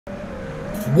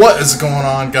What is going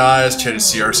on, guys?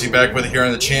 Chadwick.cervinski back with it here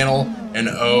on the channel, and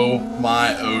oh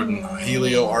my Odin,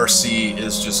 Heliorc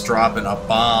is just dropping a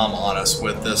bomb on us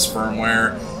with this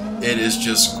firmware. It is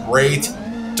just great.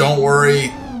 Don't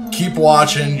worry, keep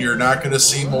watching. You're not going to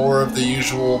see more of the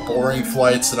usual boring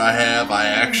flights that I have. I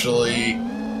actually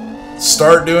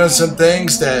start doing some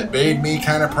things that made me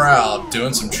kind of proud,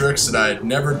 doing some tricks that I had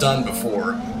never done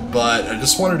before. But I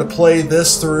just wanted to play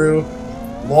this through.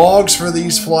 Logs for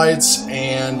these flights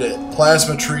and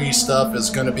plasma tree stuff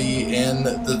is going to be in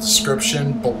the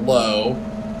description below.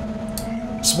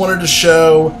 Just wanted to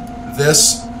show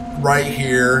this right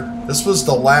here. This was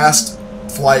the last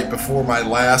flight before my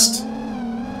last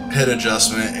pit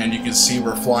adjustment, and you can see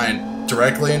we're flying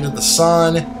directly into the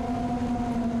sun.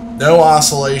 No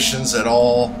oscillations at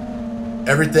all.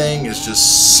 Everything is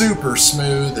just super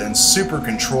smooth and super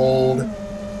controlled.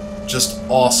 Just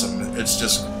awesome. It's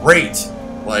just great.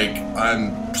 Like,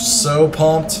 I'm so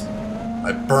pumped.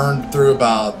 I burned through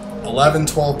about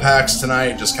 11-12 packs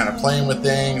tonight, just kind of playing with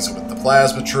things, with the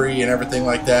plasma tree and everything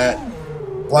like that.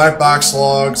 Black box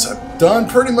logs. I've done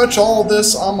pretty much all of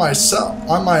this on my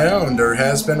own. There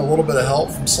has been a little bit of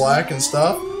help from Slack and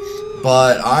stuff,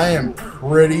 but I am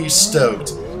pretty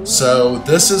stoked. So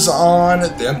this is on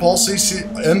the Impulse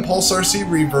RC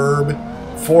Reverb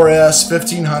 4S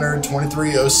 1500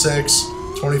 2306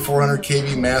 2400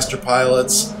 kV master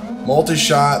pilots,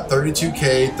 multi-shot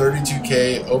 32K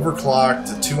overclocked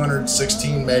to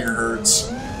 216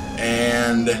 megahertz,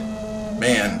 and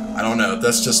man, I don't know,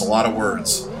 that's just a lot of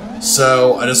words.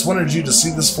 So I just wanted you to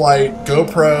see this flight.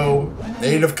 GoPro,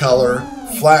 native color,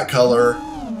 flat color,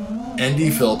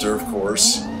 ND filter, of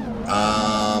course.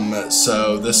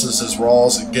 So this is as raw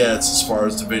as it gets as far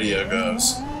as the video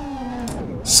goes.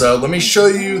 So let me show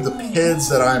you the PIDs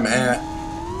that I'm at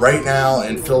right now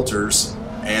in filters,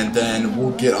 and then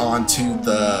we'll get on to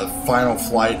the final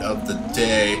flight of the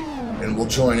day, and we'll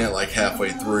join it like halfway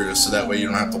through, so that way you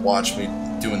don't have to watch me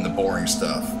doing the boring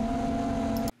stuff.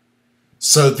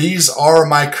 So these are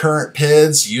my current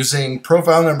PIDs using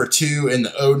profile number 2 in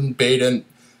the Odin beta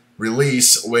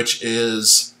release, which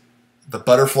is the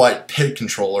Butteflight PID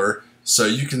controller. So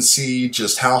you can see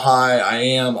just how high I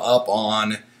am up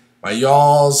on my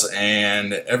yaws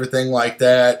and everything like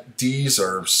that. D's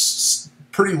are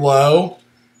pretty low.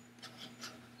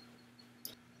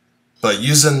 But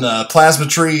using the plasma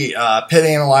tree PID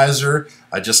analyzer,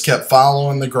 I just kept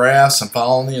following the graphs and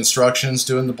following the instructions,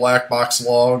 doing the black box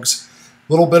logs.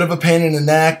 A little bit of a pain in the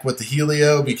neck with the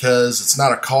Helio because it's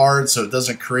not a card, so it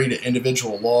doesn't create an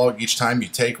individual log each time you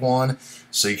take one.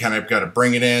 So you kind of got to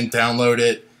bring it in, download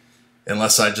it,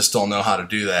 unless I just don't know how to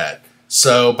do that.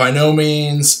 So by no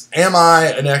means am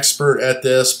I an expert at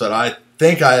this, but I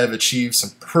think I have achieved some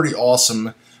pretty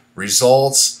awesome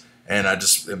results, and I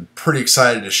just am pretty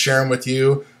excited to share them with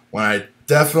you. When I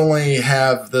definitely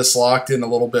have this locked in a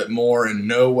little bit more and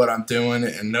know what I'm doing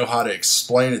and know how to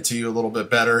explain it to you a little bit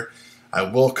better, I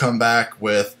will come back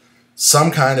with some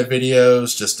kind of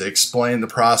videos just to explain the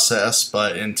process.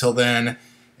 But until then,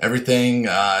 everything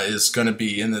is going to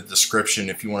be in the description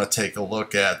if you want to take a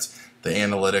look at the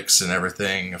analytics and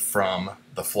everything from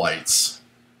the flights.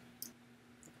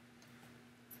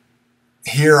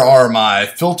 Here are my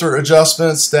filter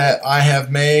adjustments that I have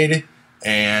made,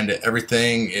 and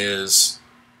everything is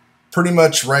pretty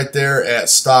much right there at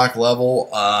stock level.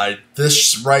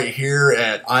 This right here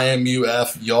at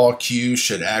IMUF yaw Q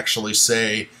should actually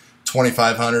say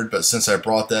 2500, but since I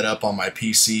brought that up on my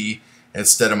PC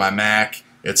instead of my Mac,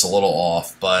 it's a little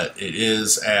off, but it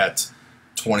is at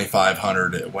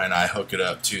 2500 when I hook it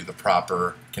up to the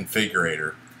proper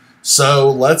configurator. So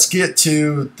let's get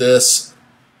to this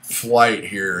flight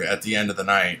here at the end of the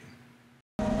night.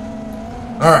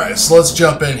 Alright, so let's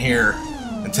jump in here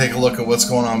and take a look at what's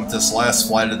going on with this last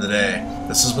flight of the day.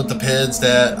 This is with the PIDs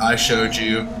that I showed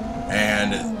you,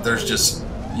 and there's just,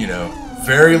 you know,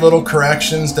 very little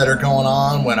corrections that are going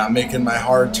on when I'm making my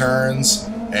hard turns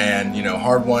and, you know,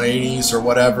 hard 180s or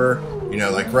whatever. You know,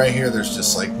 like right here, there's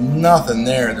just like nothing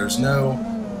there. There's no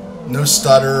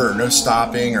stutter or no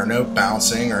stopping or no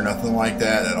bouncing or nothing like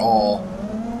that at all.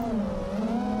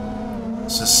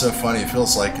 It's just so funny. It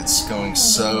feels like it's going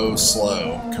so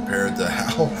slow compared to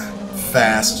how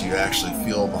fast you actually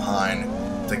feel behind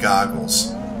the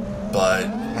goggles. But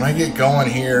when I get going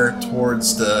here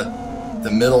towards the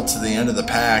middle to the end of the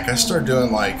pack, I start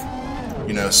doing like,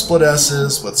 you know, split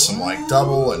S's with some like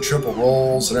double and triple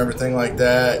rolls and everything like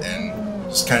that, and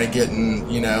just kind of getting,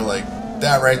 you know, like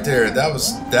that right there.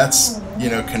 That's you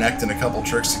know, connecting a couple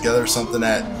tricks together, something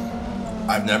that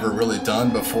I've never really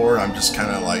done before. I'm just kind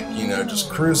of like, you know, just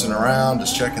cruising around,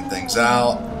 just checking things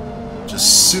out,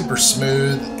 just super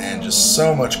smooth and just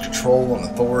so much control and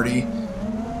authority.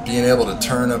 Being able to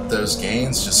turn up those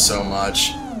gains just so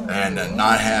much and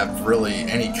not have really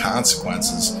any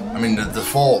consequences. I mean, the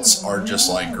defaults are just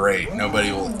like great.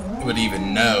 Nobody would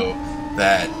even know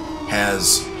that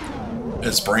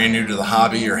it's brand new to the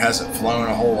hobby or hasn't flown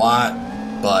a whole lot,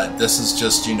 but this is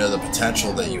just, you know, the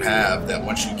potential that you have, that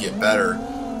once you get better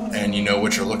and you know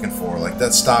what you're looking for. Like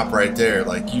that stop right there,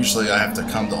 like usually I have to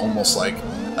come to almost like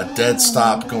a dead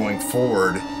stop going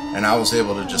forward, and I was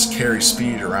able to just carry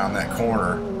speed around that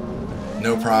corner,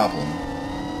 no problem.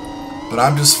 But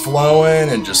I'm just flowing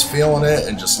and just feeling it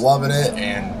and just loving it.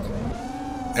 And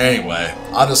anyway,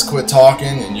 I'll just quit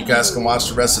talking and you guys can watch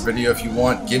the rest of the video if you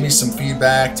want. Give me some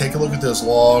feedback, take a look at those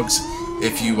logs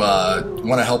if you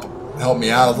want to help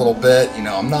me out a little bit. You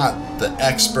know, I'm not the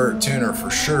expert tuner for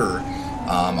sure.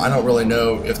 I don't really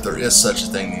know if there is such a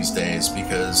thing these days,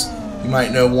 because you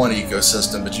might know one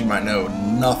ecosystem, but you might know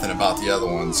nothing about the other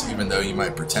ones, even though you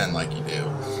might pretend like you do.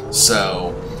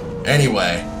 So,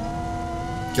 anyway,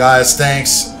 guys,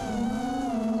 thanks.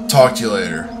 Talk to you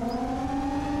later.